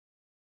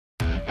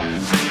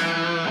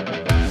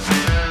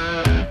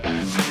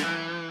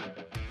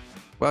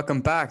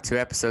Welcome back to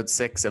episode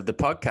 6 of the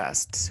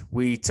podcast.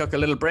 We took a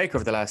little break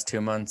over the last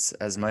 2 months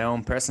as my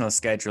own personal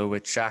schedule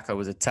with Shaka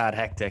was a tad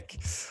hectic.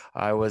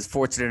 I was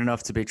fortunate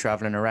enough to be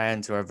traveling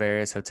around to our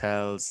various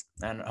hotels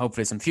and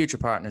hopefully some future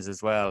partners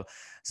as well.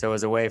 So I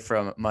was away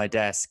from my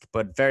desk,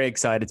 but very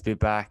excited to be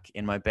back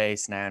in my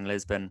base now in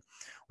Lisbon,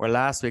 where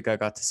last week I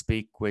got to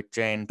speak with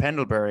Jane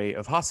Pendlebury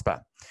of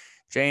Hospa.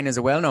 Jane is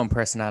a well-known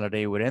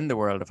personality within the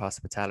world of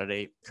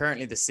hospitality,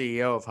 currently the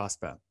CEO of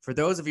Hospa. For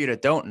those of you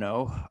that don't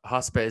know,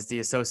 Hospa is the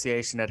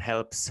association that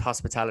helps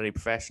hospitality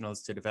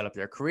professionals to develop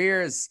their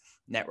careers,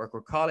 network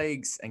with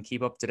colleagues, and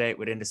keep up to date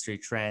with industry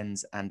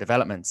trends and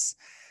developments.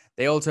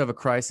 They also have a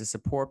crisis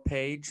support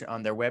page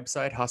on their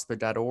website,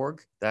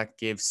 hospa.org, that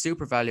gives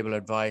super valuable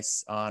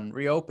advice on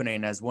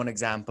reopening as one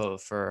example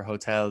for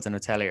hotels and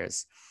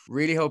hoteliers.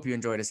 Really hope you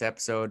enjoy this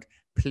episode.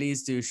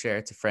 Please do share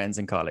it to friends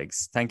and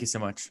colleagues. Thank you so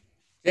much.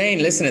 Jane,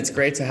 listen, it's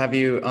great to have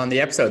you on the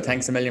episode.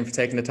 Thanks a million for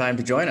taking the time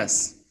to join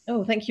us.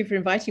 Oh, thank you for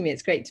inviting me.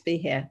 It's great to be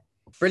here.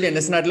 Brilliant.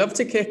 Listen, I'd love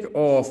to kick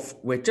off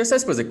with just, I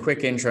suppose, a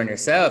quick intro on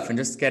yourself and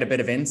just get a bit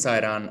of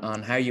insight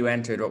on how you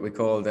entered what we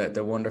call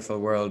the wonderful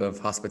world of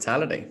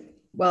hospitality.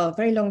 Well, a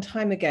very long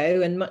time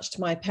ago, and much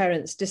to my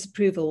parents'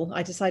 disapproval,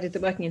 I decided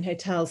that working in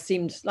hotels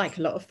seemed like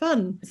a lot of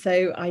fun.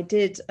 So I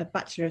did a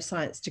Bachelor of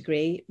Science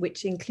degree,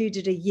 which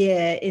included a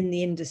year in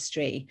the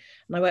industry.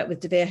 And I worked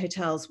with De Vere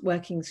Hotels,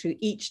 working through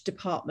each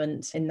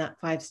department in that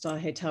 5-star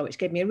hotel, which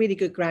gave me a really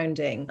good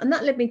grounding. And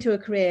that led me to a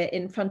career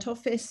in front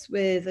office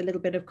with a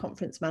little bit of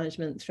conference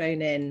management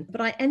thrown in.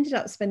 But I ended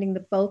up spending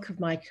the bulk of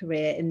my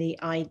career in the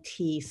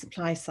IT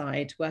supply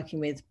side, working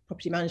with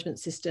property management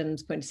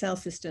systems, point of sale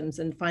systems,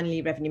 and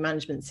finally revenue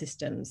management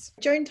systems.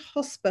 I joined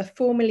Hospa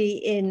formally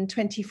in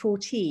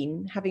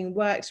 2014, having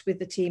worked with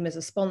the team as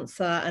a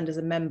sponsor and as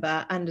a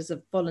member and as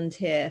a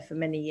volunteer for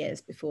many years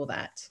before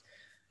that.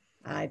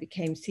 I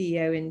became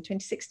CEO in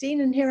 2016,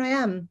 and here I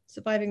am,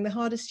 surviving the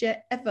hardest year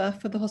ever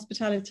for the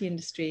hospitality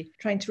industry,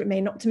 trying to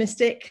remain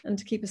optimistic and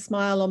to keep a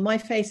smile on my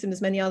face and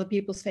as many other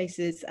people's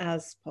faces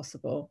as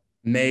possible.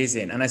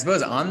 Amazing. And I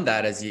suppose on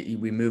that, as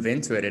we move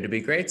into it, it'd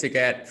be great to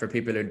get, for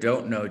people who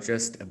don't know,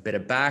 just a bit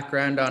of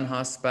background on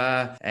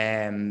Hospa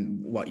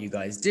and what you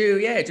guys do.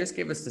 Yeah, just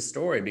give us the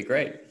story. It'd be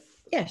great.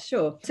 Yeah,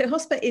 sure. So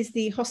Hospa is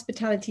the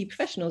Hospitality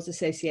Professionals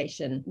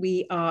Association.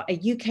 We are a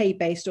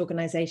UK-based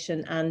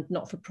organisation and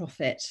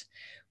not-for-profit.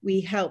 We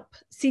help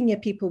senior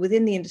people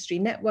within the industry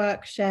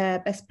network, share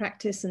best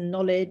practice and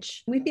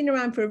knowledge. We've been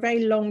around for a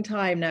very long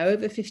time now,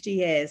 over 50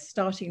 years,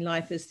 starting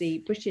life as the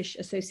British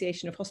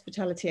Association of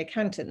Hospitality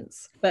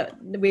Accountants. But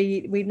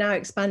we've now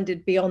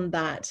expanded beyond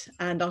that,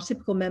 and our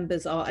typical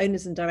members are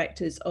owners and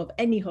directors of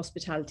any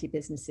hospitality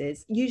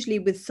businesses, usually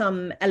with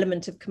some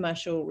element of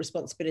commercial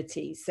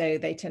responsibility. So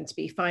they tend to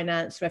be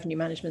finance, revenue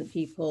management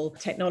people,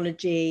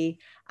 technology,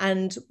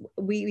 and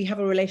we have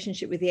a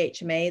relationship with the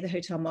HMA, the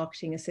Hotel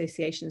Marketing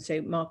Association, so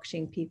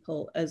marketing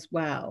people as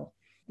well.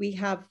 We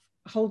have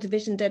a whole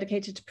division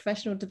dedicated to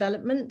professional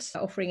development,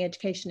 offering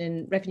education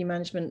in revenue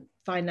management,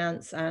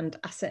 finance and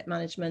asset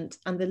management.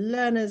 And the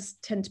learners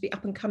tend to be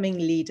up and coming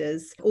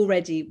leaders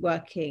already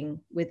working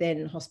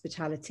within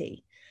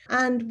hospitality.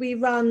 And we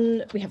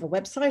have a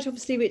website,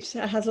 obviously, which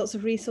has lots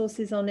of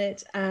resources on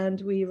it. And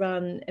we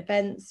run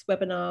events,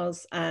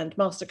 webinars, and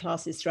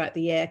masterclasses throughout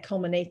the year,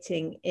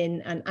 culminating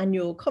in an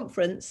annual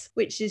conference,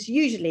 which is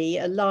usually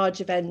a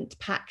large event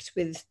packed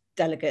with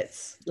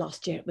delegates.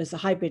 Last year it was a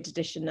hybrid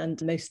edition and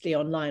mostly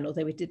online,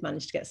 although we did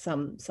manage to get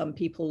some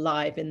people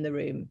live in the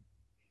room.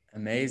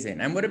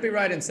 Amazing. And would it be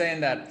right in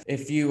saying that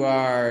if you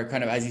are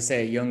kind of, as you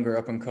say, a younger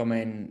up and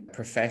coming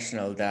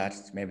professional, that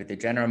maybe the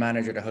general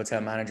manager, the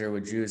hotel manager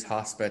would use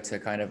Hospa to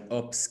kind of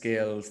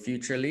upskill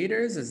future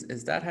leaders?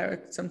 Is that how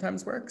it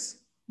sometimes works?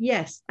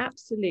 Yes,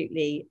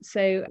 absolutely.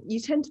 So you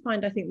tend to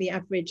find, I think, the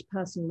average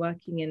person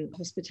working in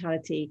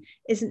hospitality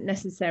isn't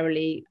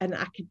necessarily an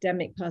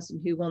academic person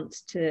who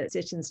wants to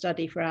sit and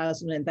study for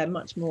hours, and they're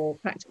much more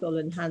practical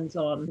and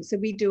hands-on. So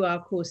we do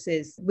our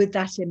courses with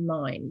that in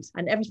mind,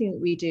 and everything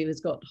that we do has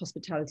got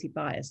hospitality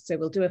bias. So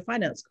we'll do a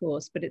finance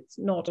course, but it's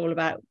not all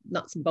about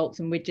nuts and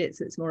bolts and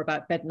widgets. It's more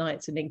about bed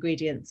nights and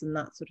ingredients and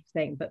that sort of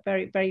thing, but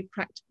very, very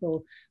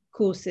practical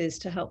courses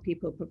to help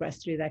people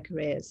progress through their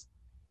careers.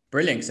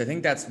 Brilliant. So I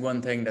think that's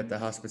one thing that the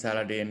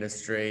hospitality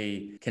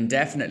industry can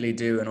definitely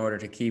do in order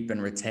to keep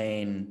and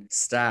retain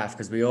staff,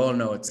 because we all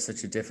know it's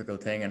such a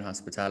difficult thing in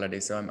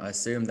hospitality. So I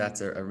assume that's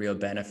a real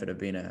benefit of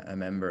being a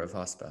member of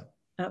Hospa.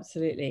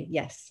 Absolutely.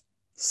 Yes.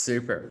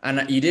 Super.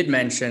 And you did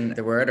mention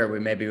the word, or we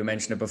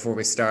mentioned it before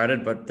we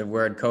started, but the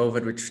word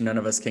COVID, which none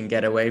of us can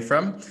get away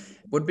from.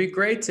 Would be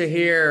great to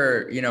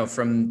hear,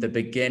 from the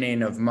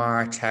beginning of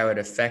March, how it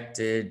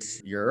affected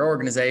your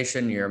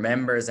organization, your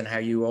members, and how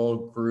you all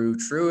grew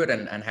through it,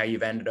 and how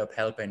you've ended up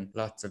helping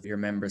lots of your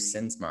members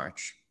since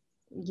March.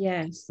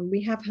 Yes,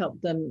 we have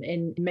helped them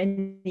in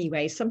many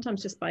ways,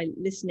 sometimes just by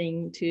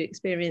listening to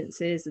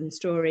experiences and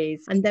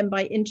stories, and then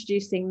by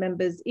introducing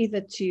members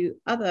either to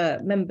other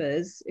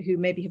members who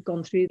maybe have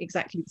gone through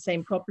exactly the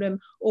same problem,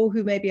 or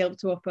who may be able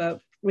to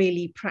offer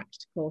really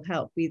practical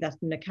help, be that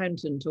an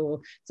accountant or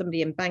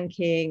somebody in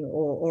banking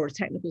or a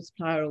technical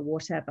supplier or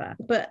whatever.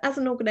 But as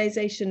an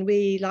organisation,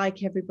 we,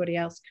 like everybody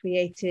else,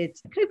 created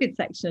a COVID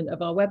section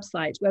of our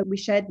website where we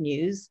shared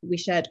news, we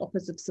shared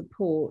offers of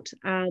support,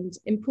 and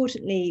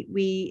importantly,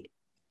 we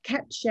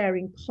kept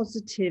sharing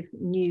positive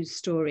news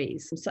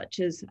stories, such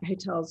as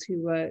hotels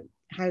who were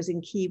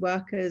housing key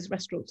workers,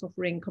 restaurants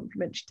offering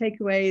complimentary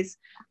takeaways,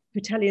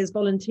 hoteliers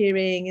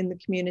volunteering in the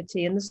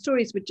community, and the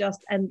stories were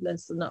just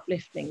endless and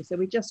uplifting. So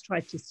we just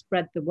tried to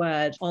spread the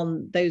word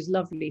on those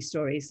lovely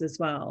stories as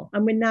well.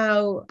 And we're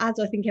now, as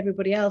I think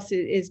everybody else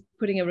is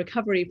putting a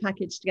recovery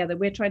package together,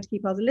 we're trying to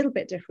keep ours a little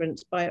bit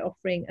different by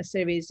offering a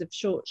series of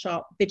short,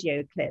 sharp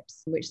video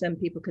clips, which then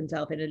people can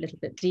delve in a little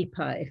bit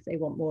deeper if they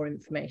want more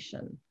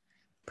information.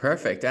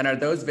 Perfect. And are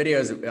those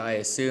videos, I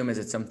assume, is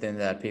it something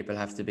that people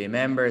have to be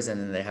members and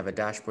then they have a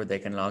dashboard they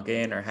can log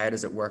in, or how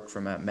does it work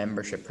from a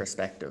membership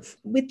perspective?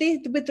 With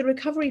the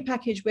recovery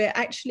package, we're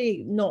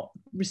actually not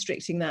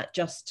restricting that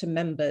just to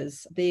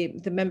members. The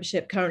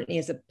membership currently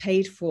is a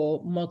paid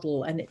for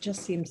model, and it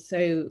just seems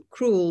so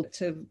cruel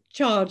to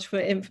charge for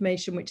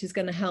information which is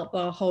going to help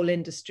our whole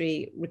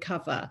industry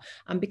recover.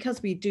 And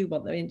because we do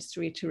want the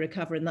industry to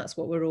recover, and that's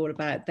what we're all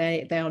about,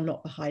 they are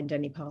not behind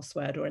any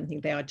password or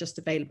anything. They are just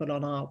available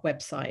on our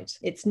website.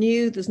 It's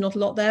new, there's not a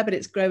lot there, but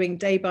it's growing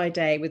day by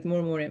day with more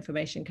and more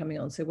information coming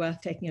on, so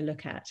worth taking a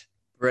look at.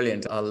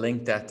 Brilliant. I'll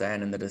link that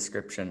down in the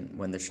description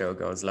when the show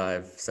goes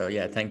live. So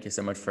yeah, thank you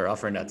so much for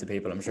offering that to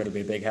people. I'm sure it'll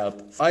be a big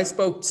help. I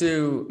spoke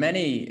to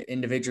many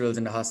individuals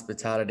in the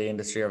hospitality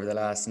industry over the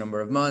last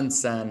number of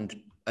months, and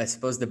I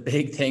suppose the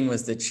big thing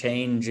was the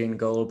change in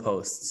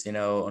goalposts,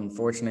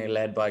 unfortunately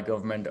led by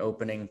government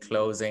opening,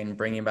 closing,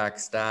 bringing back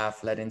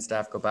staff, letting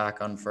staff go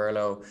back on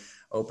furlough,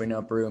 opening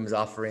up rooms,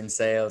 offering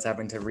sales,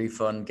 having to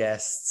refund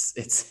guests.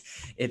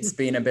 It's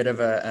been a bit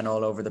of an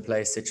all over the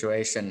place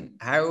situation.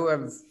 How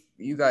have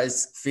you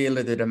guys feel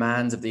the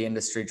demands of the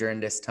industry during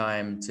this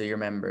time to your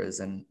members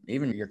and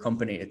even your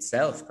company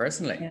itself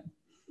personally?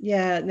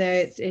 Yeah, no,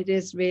 it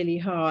is really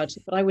hard,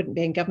 but I wouldn't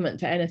be in government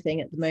for anything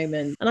at the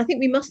moment. And I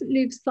think we mustn't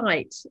lose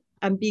sight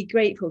and be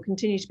grateful,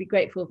 continue to be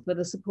grateful for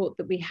the support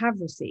that we have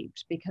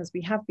received, because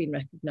we have been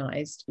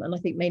recognised. And I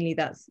think mainly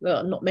that's,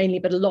 well, not mainly,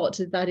 but a lot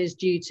of that is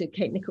due to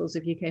Kate Nichols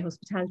of UK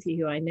Hospitality,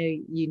 who I know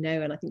you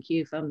know, and I think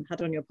you've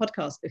had on your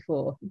podcast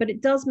before. But it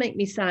does make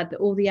me sad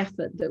that all the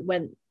effort that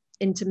went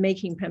into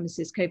making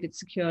premises COVID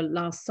secure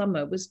last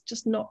summer was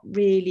just not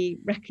really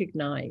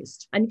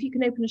recognised. And if you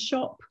can open a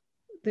shop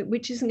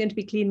which isn't going to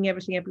be cleaning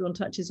everything everyone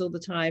touches all the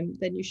time,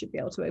 then you should be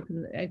able to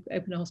open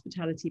a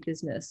hospitality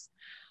business.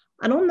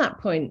 And on that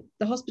point,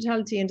 the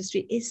hospitality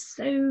industry is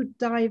so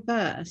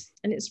diverse,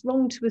 and it's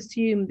wrong to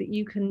assume that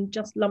you can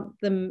just lump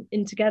them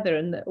in together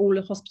and that all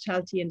the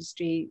hospitality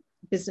industry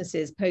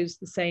businesses pose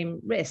the same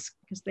risk,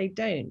 because they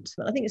don't.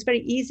 But I think it's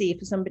very easy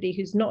for somebody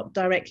who's not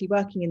directly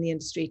working in the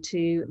industry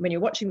to, when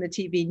you're watching the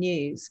TV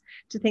news,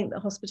 to think that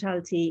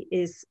hospitality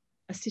is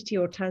a city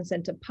or town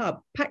centre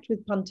pub packed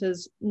with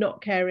punters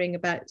not caring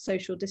about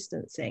social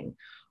distancing.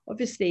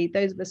 Obviously,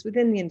 those of us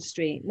within the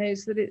industry know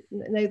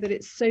that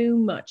it's so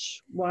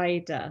much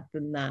wider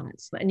than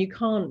that, and you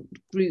can't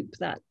group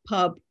that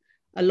pub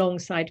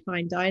alongside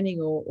fine dining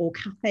or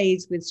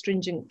cafes with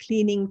stringent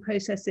cleaning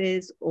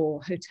processes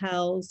or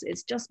hotels.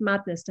 It's just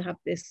madness to have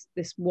this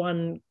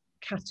one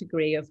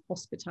category of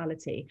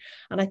hospitality.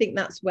 And I think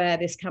that's where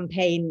this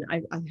campaign,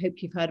 I hope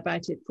you've heard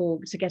about it,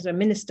 to get a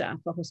minister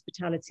for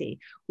hospitality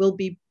will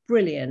be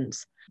brilliant,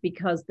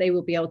 because they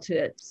will be able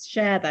to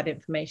share that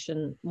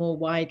information more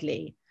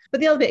widely. But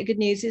the other bit of good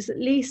news is at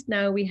least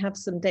now we have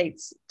some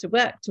dates to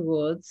work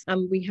towards,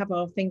 and we have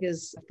our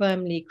fingers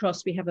firmly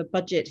crossed. We have a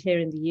budget here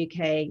in the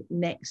UK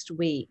next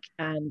week,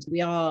 and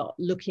we are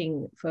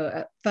looking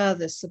for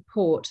further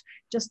support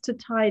just to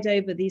tide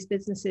over these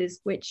businesses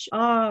which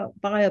are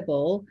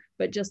viable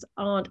but just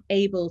aren't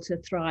able to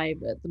thrive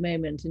at the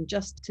moment, and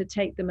just to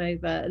take them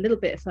over a little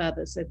bit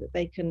further so that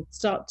they can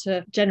start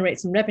to generate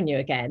some revenue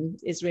again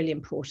is really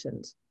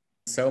important.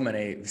 So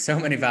many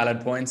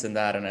valid points in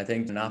that, and I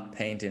think not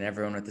painting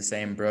everyone with the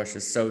same brush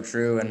is so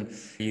true. And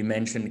you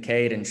mentioned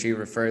Kate, and she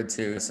referred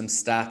to some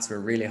stats where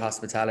really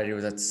hospitality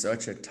was at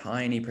such a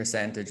tiny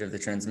percentage of the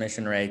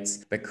transmission rates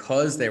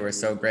because they were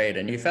so great,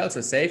 and you felt so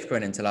safe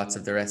going into lots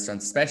of the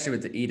restaurants, especially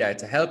with the Eat Out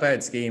to Help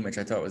Out scheme, which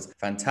I thought was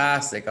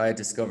fantastic. I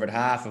discovered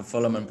half of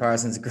Fulham and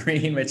Parsons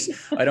Green, which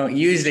I don't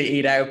usually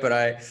eat out, but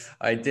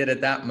I did it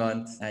that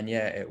month, and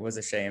yeah, it was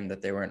a shame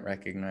that they weren't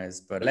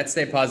recognized. But let's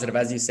stay positive.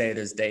 As you say,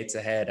 there's dates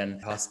ahead,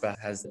 and Hospa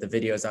has the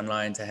videos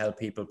online to help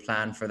people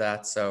plan for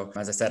that. So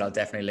as I said, I'll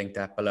definitely link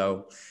that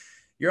below.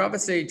 You're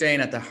obviously,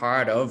 Jane, at the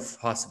heart of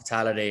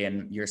hospitality,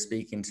 and you're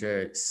speaking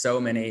to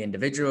so many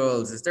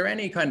individuals. Is there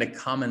any kind of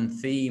common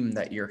theme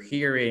that you're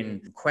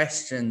hearing,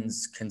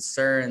 questions,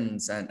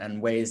 concerns,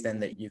 and ways then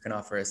that you can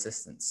offer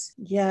assistance?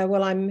 Yeah,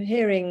 well, I'm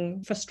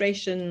hearing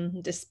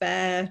frustration,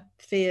 despair,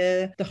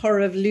 fear, the horror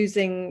of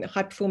losing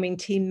high-performing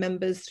team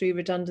members through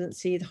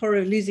redundancy, the horror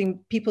of losing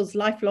people's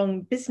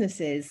lifelong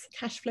businesses.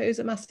 Cash flow is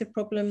a massive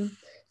problem.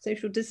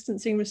 social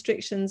distancing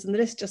restrictions, and the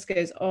list just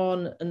goes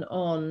on and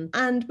on.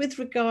 And with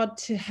regard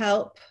to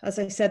help, as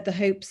I said, the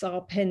hopes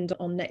are pinned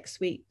on next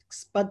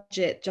week's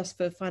budget just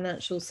for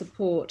financial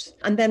support.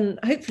 And then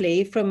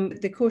hopefully from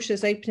the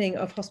cautious opening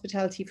of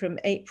hospitality from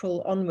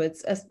April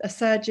onwards, a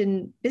surge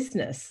in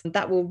business.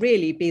 That will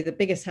really be the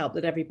biggest help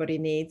that everybody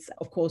needs.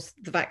 Of course,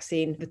 the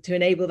vaccine to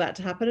enable that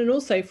to happen, and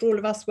also for all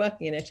of us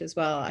working in it as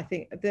well. I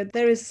think that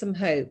there is some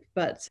hope,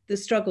 but the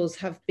struggles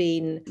have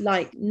been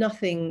like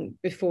nothing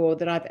before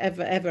that I've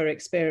ever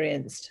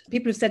experienced.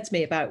 People have said to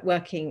me about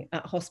working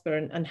at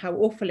Hosper and how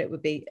awful it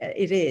would be.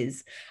 It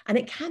is. And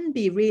it can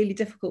be really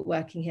difficult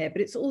working here,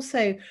 but it's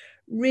also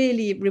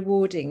really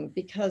rewarding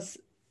because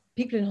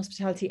people in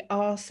hospitality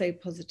are so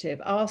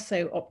positive, are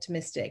so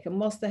optimistic. And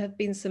whilst there have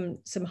been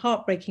some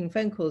heartbreaking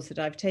phone calls that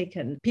I've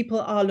taken, people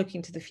are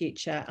looking to the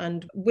future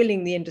and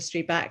willing the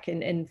industry back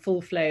in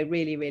full flow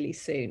really, really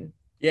soon.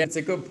 Yeah, it's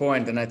a good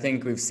point. And I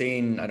think we've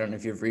seen, I don't know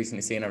if you've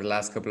recently seen over the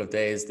last couple of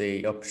days,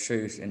 the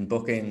upshoot in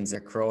bookings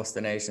across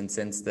the nation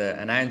since the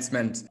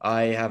announcement.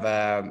 I have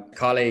a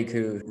colleague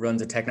who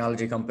runs a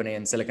technology company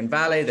in Silicon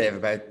Valley. They have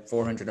about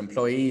 400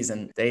 employees,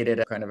 and they did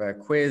a kind of a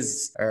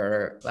quiz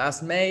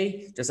last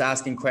May, just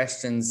asking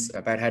questions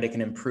about how they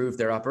can improve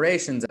their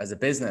operations as a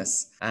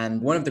business.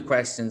 And one of the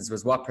questions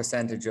was what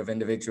percentage of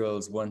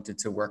individuals wanted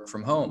to work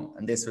from home?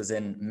 And this was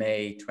in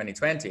May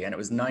 2020, and it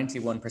was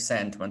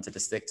 91% wanted to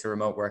stick to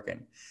remote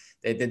working.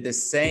 They did the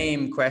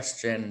same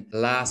question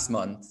last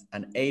month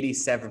and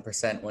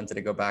 87% wanted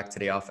to go back to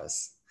the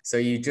office. So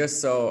you just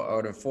saw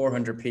out of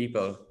 400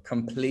 people,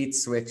 complete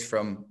switch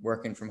from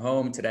working from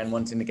home to then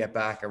wanting to get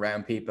back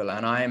around people.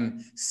 And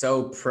I'm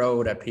so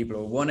pro that people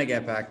will want to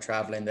get back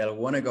traveling. They'll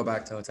want to go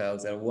back to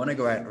hotels. They'll want to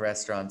go out to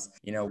restaurants.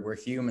 You know, we're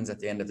humans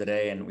at the end of the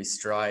day, and we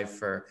strive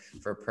for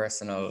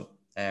personal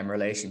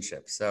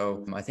relationships.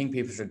 So I think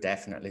people should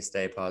definitely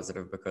stay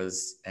positive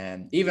because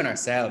even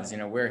ourselves, you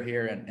know, we're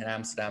here in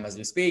Amsterdam as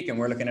we speak, and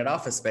we're looking at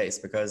office space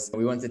because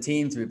we want the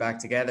team to be back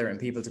together and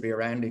people to be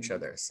around each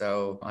other.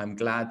 So I'm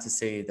glad to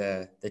see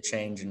the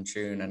change in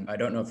tune. And I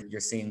don't know if you're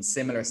seeing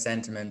similar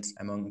sentiment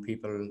among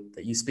people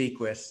that you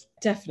speak with.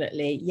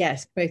 Definitely,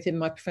 yes, both in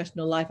my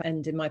professional life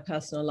and in my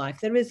personal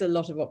life. There is a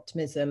lot of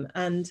optimism,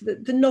 and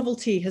the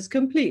novelty has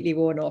completely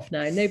worn off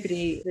now.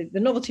 The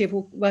novelty of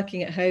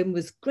working at home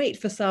was great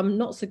for some,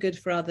 not so good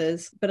for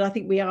others. But I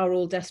think we are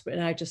all desperate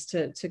now just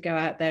to go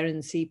out there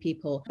and see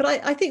people. But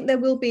I think there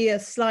will be a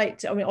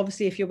slight, I mean,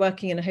 obviously, if you're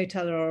working in a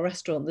hotel or a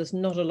restaurant, there's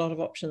not a lot of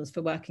options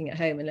for working at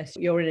home unless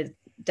you're in a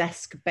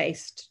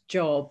desk-based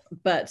job.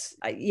 But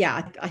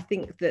I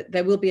think that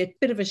there will be a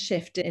bit of a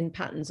shift in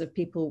patterns of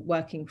people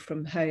working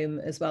from home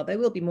as well. There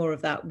will be more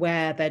of that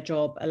where their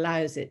job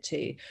allows it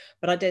to,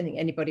 but I don't think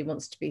anybody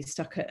wants to be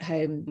stuck at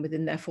home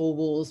within their four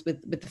walls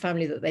with the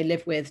family that they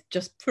live with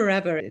just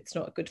forever. It's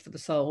not good for the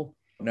soul.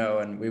 No,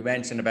 and we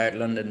mentioned about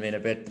London being a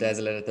bit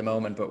desolate at the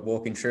moment, but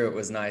walking through it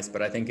was nice.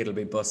 But I think it'll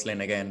be bustling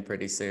again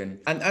pretty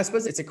soon. And I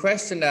suppose it's a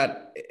question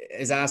that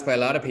is asked by a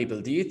lot of people.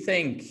 Do you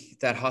think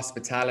that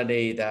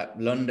hospitality, that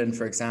London,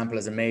 for example,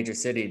 is a major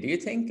city, do you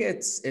think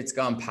it's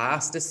gone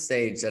past this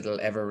stage that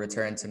it'll ever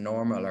return to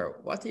normal? Or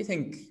what do you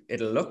think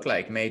it'll look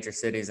like, major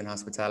cities and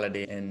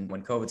hospitality,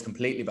 when COVID's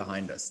completely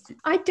behind us?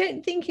 I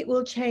don't think it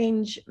will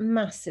change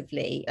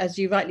massively. As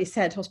you rightly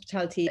said,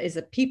 hospitality is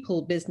a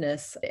people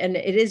business, and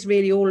it is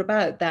really all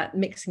about that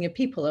mixing of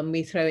people, and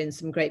we throw in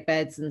some great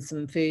beds and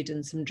some food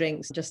and some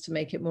drinks just to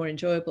make it more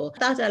enjoyable.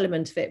 That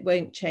element of it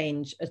won't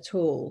change at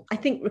all. I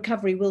think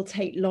recovery will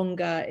take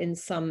longer in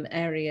some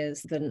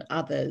areas than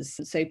others.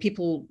 So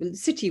people,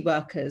 city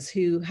workers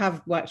who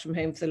have worked from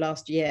home for the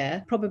last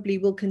year, probably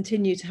will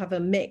continue to have a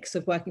mix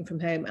of working from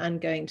home and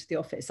going to the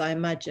office, I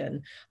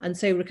imagine. And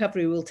so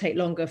recovery will take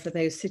longer for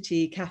those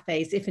city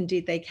cafes, if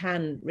indeed they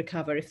can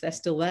recover, if they're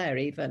still there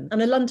even.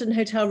 And a London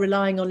hotel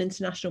relying on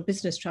international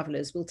business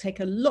travellers will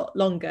take a lot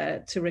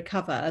longer to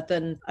recover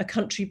than a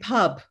country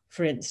pub,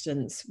 for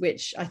instance,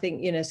 which I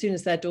think, you know, as soon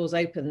as their doors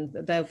open,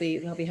 they'll be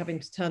having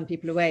to turn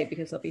people away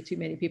because there'll be too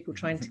many people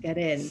trying to get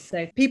in.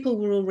 So people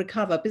will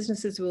recover,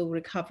 businesses will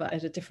recover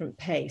at a different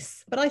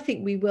pace. But I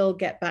think we will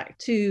get back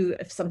to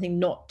something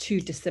not too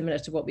dissimilar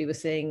to what we were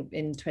seeing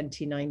in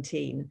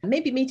 2019.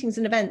 Maybe meetings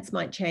and events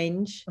might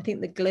change. I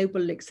think the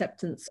global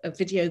acceptance of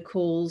video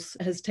calls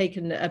has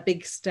taken a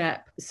big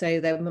step. So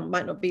there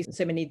might not be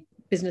so many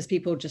business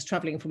people just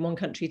traveling from one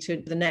country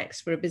to the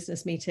next for a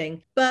business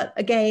meeting. But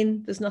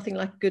again, there's nothing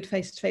like a good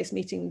face-to-face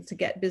meeting to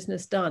get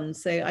business done.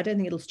 So I don't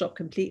think it'll stop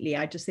completely.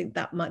 I just think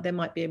that there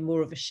might be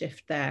more of a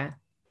shift there.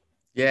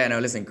 Yeah, no,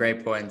 listen,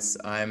 great points.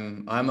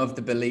 I'm of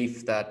the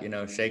belief that, you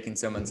know, shaking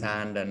someone's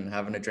hand and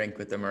having a drink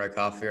with them or a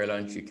coffee or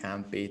lunch, you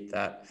can't beat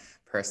that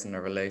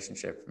personal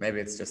relationship. Maybe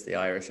it's just the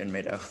Irish in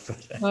me though.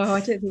 I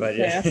don't think so.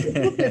 Yeah.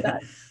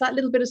 that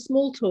little bit of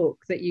small talk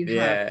that you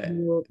have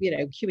when you're, you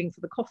know, queuing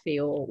for the coffee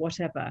or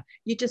whatever,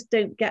 you just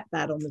don't get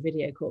that on the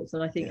video calls.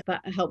 And I think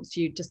that helps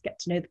you just get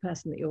to know the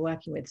person that you're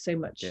working with so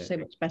much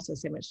better,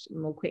 so much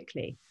more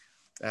quickly.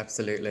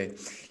 Absolutely.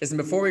 Listen,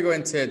 before we go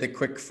into the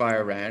quick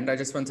fire round, I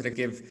just wanted to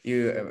give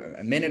you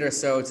a minute or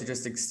so to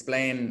just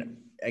explain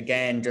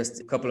again,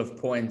 just a couple of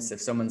points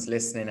if someone's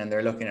listening and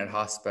they're looking at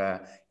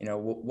Hospa,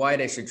 why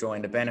they should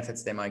join, the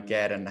benefits they might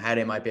get, and how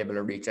they might be able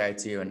to reach out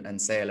to you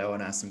and say hello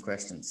and ask some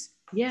questions.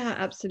 Yeah,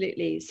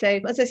 absolutely. So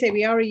as I say,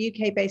 we are a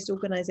UK-based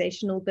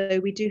organisation, although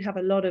we do have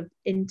a lot of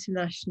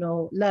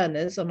international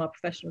learners on our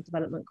professional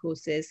development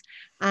courses.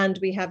 And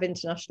we have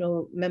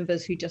international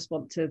members who just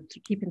want to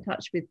keep in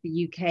touch with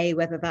the UK,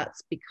 whether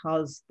that's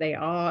because they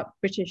are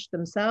British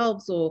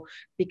themselves or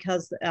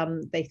because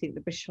they think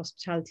the British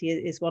hospitality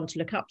is one to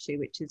look up to,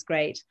 which is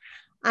great.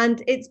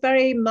 And it's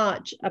very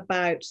much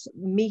about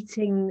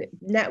meeting,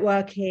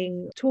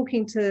 networking,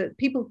 talking to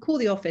people. Call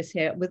the office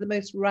here with the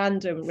most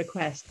random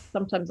requests.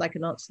 Sometimes I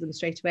can answer them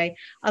straight away.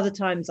 Other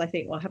times I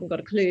think, well, I haven't got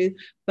a clue,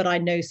 but I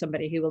know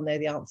somebody who will know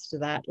the answer to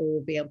that or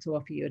will be able to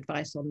offer you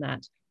advice on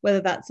that.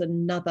 Whether that's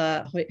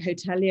another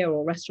hotelier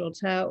or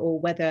restaurateur, or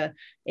whether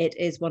it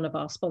is one of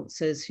our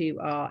sponsors who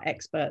are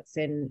experts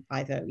in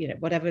either,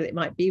 whatever it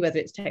might be, whether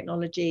it's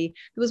technology.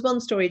 There was one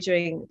story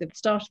during the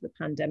start of the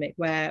pandemic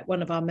where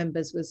one of our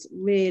members was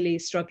really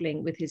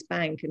struggling with his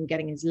bank and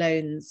getting his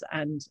loans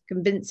and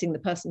convincing the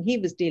person he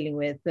was dealing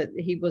with that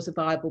he was a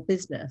viable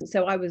business.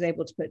 So I was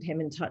able to put him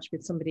in touch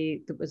with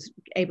somebody that was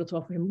able to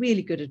offer him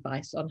really good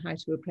advice on how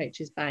to approach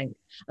his bank.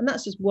 And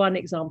that's just one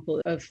example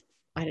of,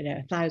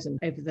 1,000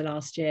 over the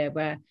last year,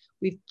 where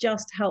we've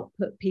just helped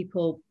put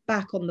people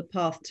back on the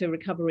path to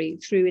recovery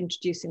through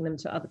introducing them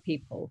to other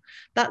people.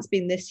 That's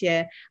been this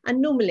year. And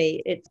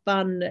normally it's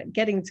fun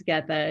getting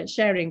together,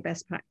 sharing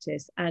best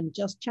practice and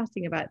just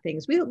chatting about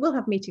things. We'll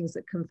have meetings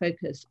that can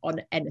focus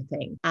on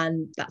anything.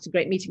 And that's a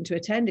great meeting to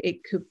attend.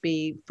 It could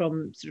be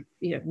from sort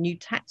of, new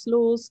tax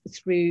laws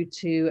through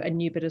to a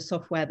new bit of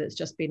software that's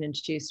just been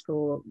introduced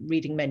for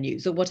reading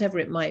menus or whatever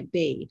it might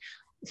be.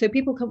 So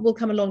people will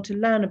come along to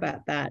learn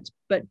about that,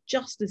 but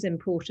just as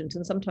important,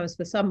 and sometimes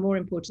for some more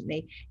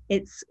importantly,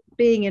 it's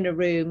being in a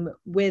room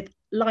with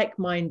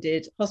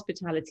like-minded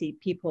hospitality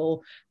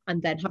people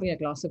and then having a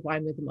glass of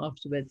wine with them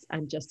afterwards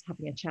and just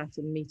having a chat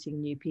and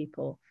meeting new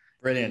people.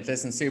 Brilliant.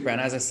 Listen, super. And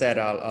as I said,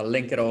 I'll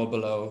link it all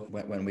below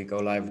when we go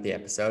live with the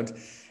episode.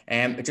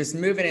 Just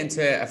moving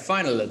into a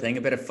final little thing,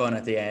 a bit of fun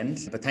at the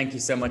end. But thank you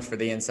so much for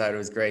the insight. It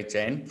was great,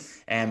 Jane.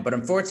 But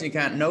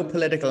unfortunately, no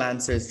political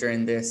answers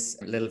during this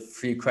little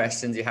few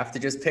questions. You have to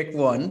just pick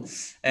one.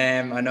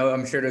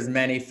 I'm sure there's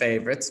many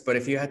favorites, but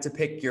if you had to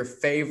pick your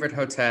favorite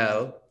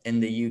hotel in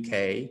the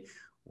UK,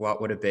 what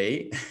would it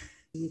be?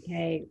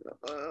 UK,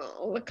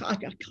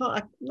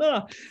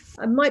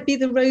 I might be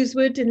the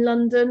Rosewood in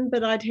London,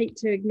 but I'd hate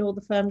to ignore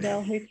the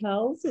Ferndale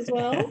hotels as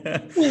well.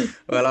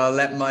 Well, I'll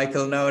let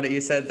Michael know that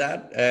you said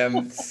that.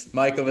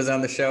 Michael was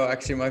on the show,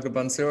 actually, Michael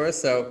Bonsour,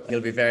 so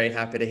he'll be very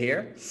happy to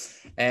hear.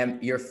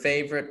 Your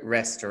favorite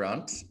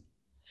restaurant?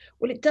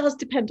 Well, it does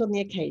depend on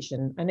the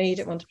occasion. I know you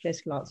don't want a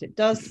political answer. It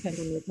does depend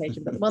on the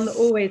occasion, but the one that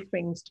always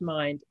brings to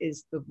mind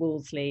is the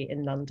Wolseley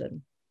in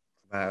London.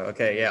 Wow.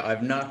 Okay. Yeah.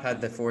 I've not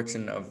had the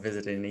fortune of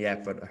visiting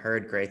yet, but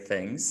heard great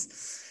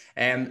things.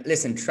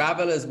 Listen,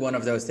 travel is one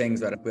of those things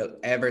that we'll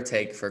ever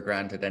take for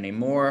granted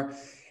anymore.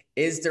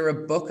 Is there a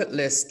bucket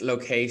list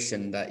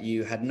location that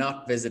you had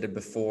not visited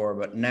before,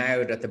 but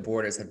now that the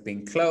borders have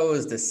been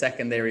closed, the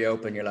second they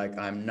reopen, you're like,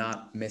 I'm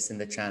not missing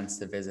the chance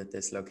to visit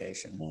this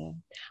location? Yeah.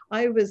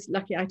 I was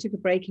lucky. I took a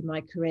break in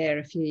my career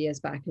a few years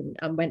back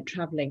and went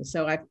traveling.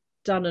 So I've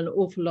done an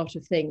awful lot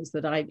of things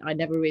that I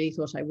never really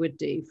thought I would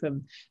do,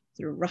 from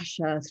through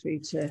Russia through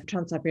to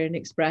Trans-Siberian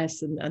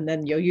Express and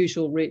then your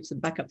usual routes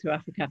and back up through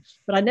Africa.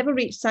 But I never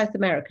reached South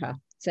America.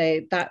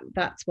 So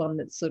that's one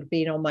that's sort of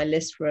been on my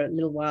list for a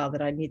little while,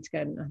 that I need to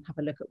go and have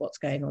a look at what's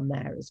going on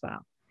there as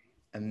well.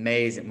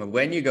 Amazing. Well,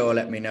 when you go,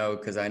 let me know,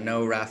 because I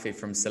know Rafi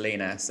from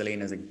Selena.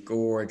 Selena is a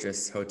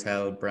gorgeous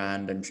hotel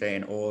brand and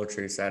chain all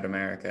through South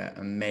America.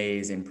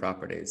 Amazing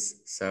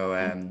properties. So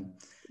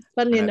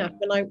funnily enough,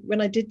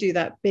 when I did do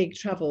that big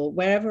travel,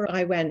 wherever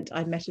I went,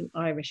 I met an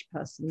Irish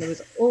person. There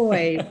was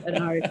always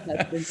an Irish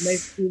person, the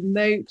most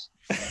remote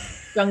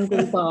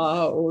jungle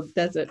bar or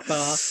desert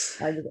bar.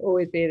 I would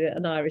always be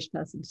an Irish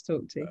person to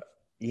talk to.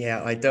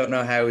 Yeah, I don't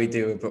know how we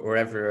do it, but we're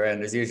everywhere.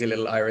 And there's usually a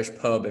little Irish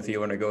pub if you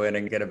want to go in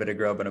and get a bit of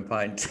grub and a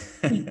pint.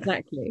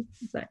 Exactly.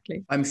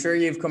 I'm sure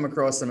you've come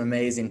across some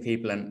amazing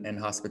people in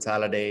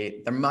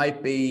hospitality. There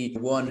might be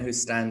one who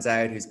stands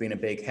out, who's been a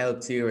big help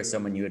to you, or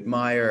someone you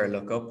admire or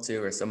look up to,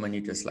 or someone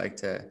you just like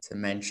to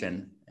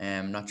mention.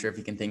 I'm not sure if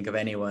you can think of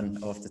anyone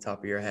off the top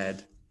of your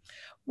head.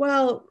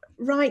 Well,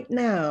 right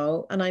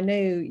now, and I know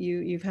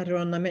you've had her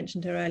on, I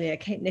mentioned her earlier,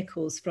 Kate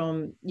Nichols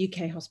from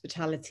UK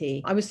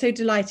Hospitality. I was so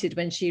delighted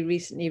when she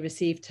recently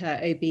received her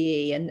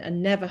OBE,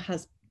 and never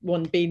has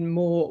one been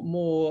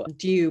more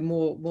due,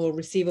 more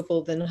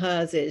receivable than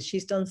hers is.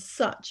 She's done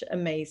such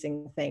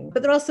amazing things.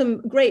 But there are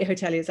some great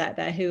hoteliers out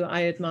there who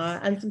I admire,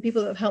 and some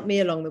people that have helped me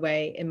along the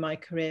way in my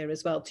career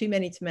as well. Too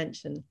many to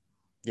mention.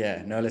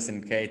 Yeah, no,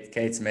 listen,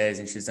 Kate's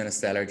amazing. She's done a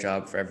stellar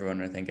job for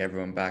everyone. I think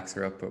everyone backs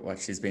her up with what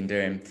she's been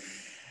doing.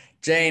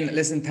 Jane,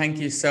 listen, thank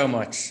you so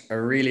much. I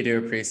really do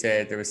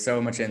appreciate it. There was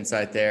so much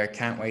insight there.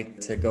 Can't wait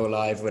to go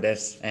live with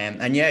it.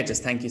 And yeah,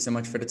 just thank you so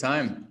much for the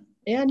time.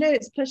 Yeah, no,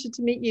 it's a pleasure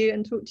to meet you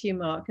and talk to you,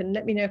 Mark. And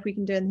let me know if we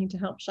can do anything to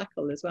help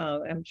Shackle as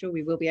well. I'm sure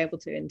we will be able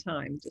to in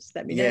time. Just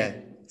let me know. Yeah,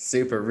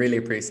 super. Really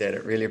appreciate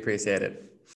it. Really appreciate it.